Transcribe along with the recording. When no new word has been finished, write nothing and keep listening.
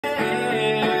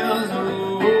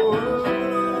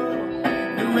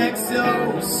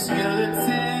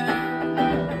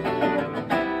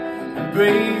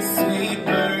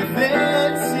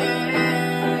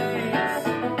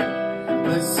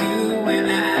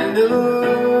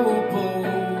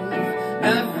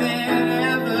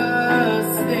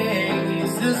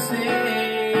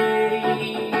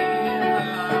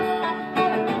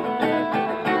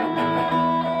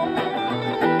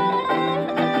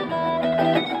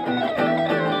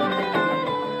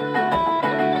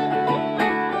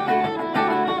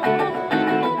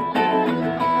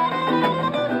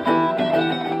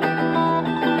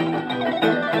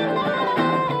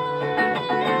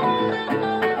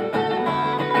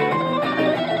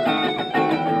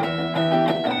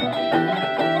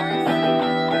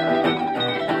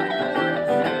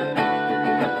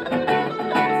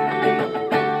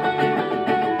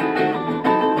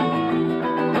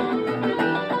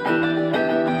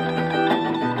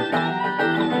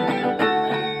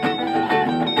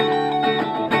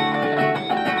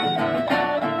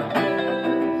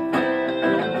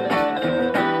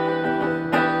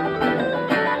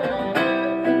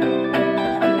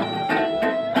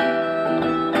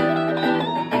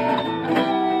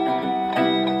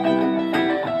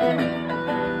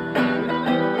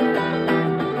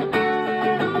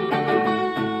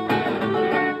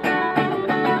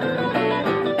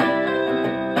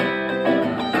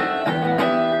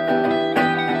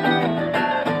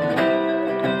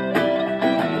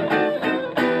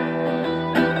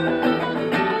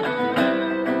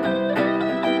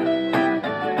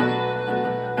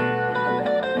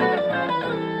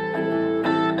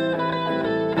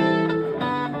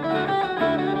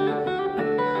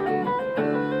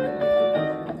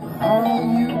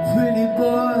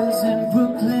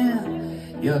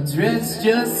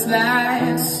just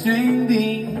like string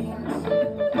beans,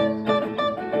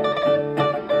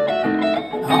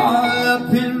 all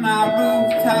up in my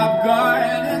rooftop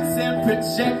gardens and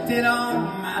projected on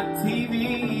my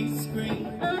TV screen.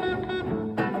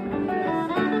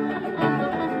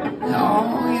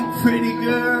 Oh, you pretty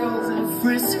girls in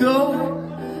Frisco,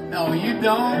 no, you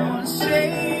don't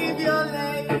shave your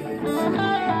legs,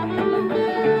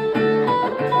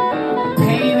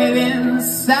 painted in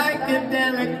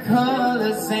psychedelic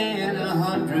colors and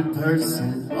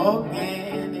 100%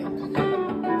 organic.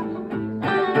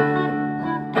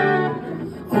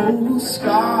 Oh,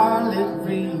 Scarlet,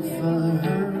 reef,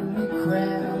 hermit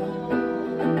crab,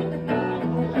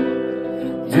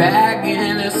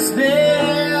 dragging a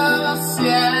snail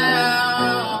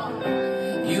shell,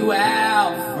 you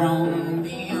out from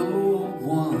the old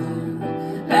one,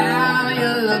 now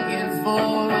you're looking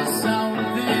for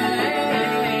something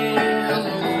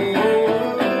else.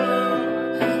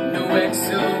 No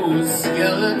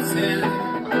exoskeleton,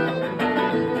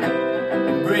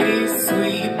 brave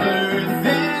sweet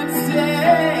birthday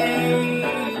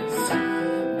states,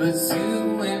 but you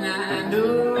and I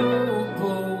know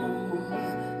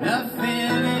both,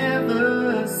 nothing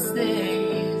ever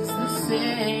stays the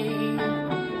same.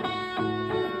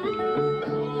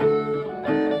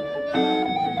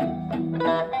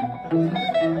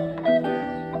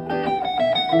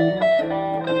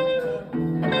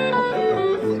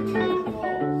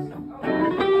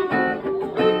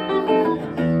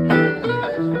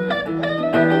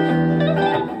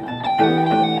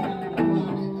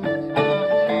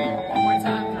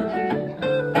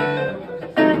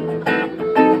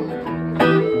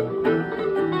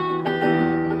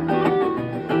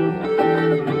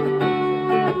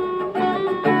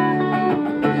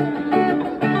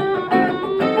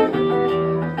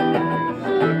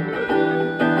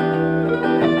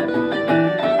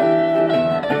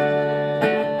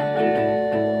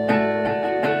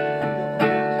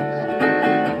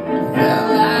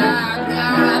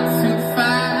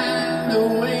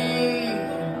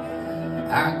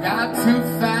 I got to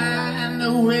find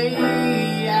a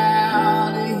way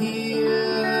out of here.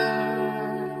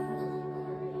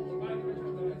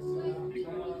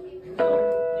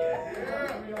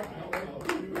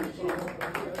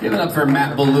 Give it up for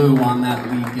Matt Ballou on that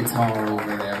lead guitar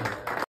over there.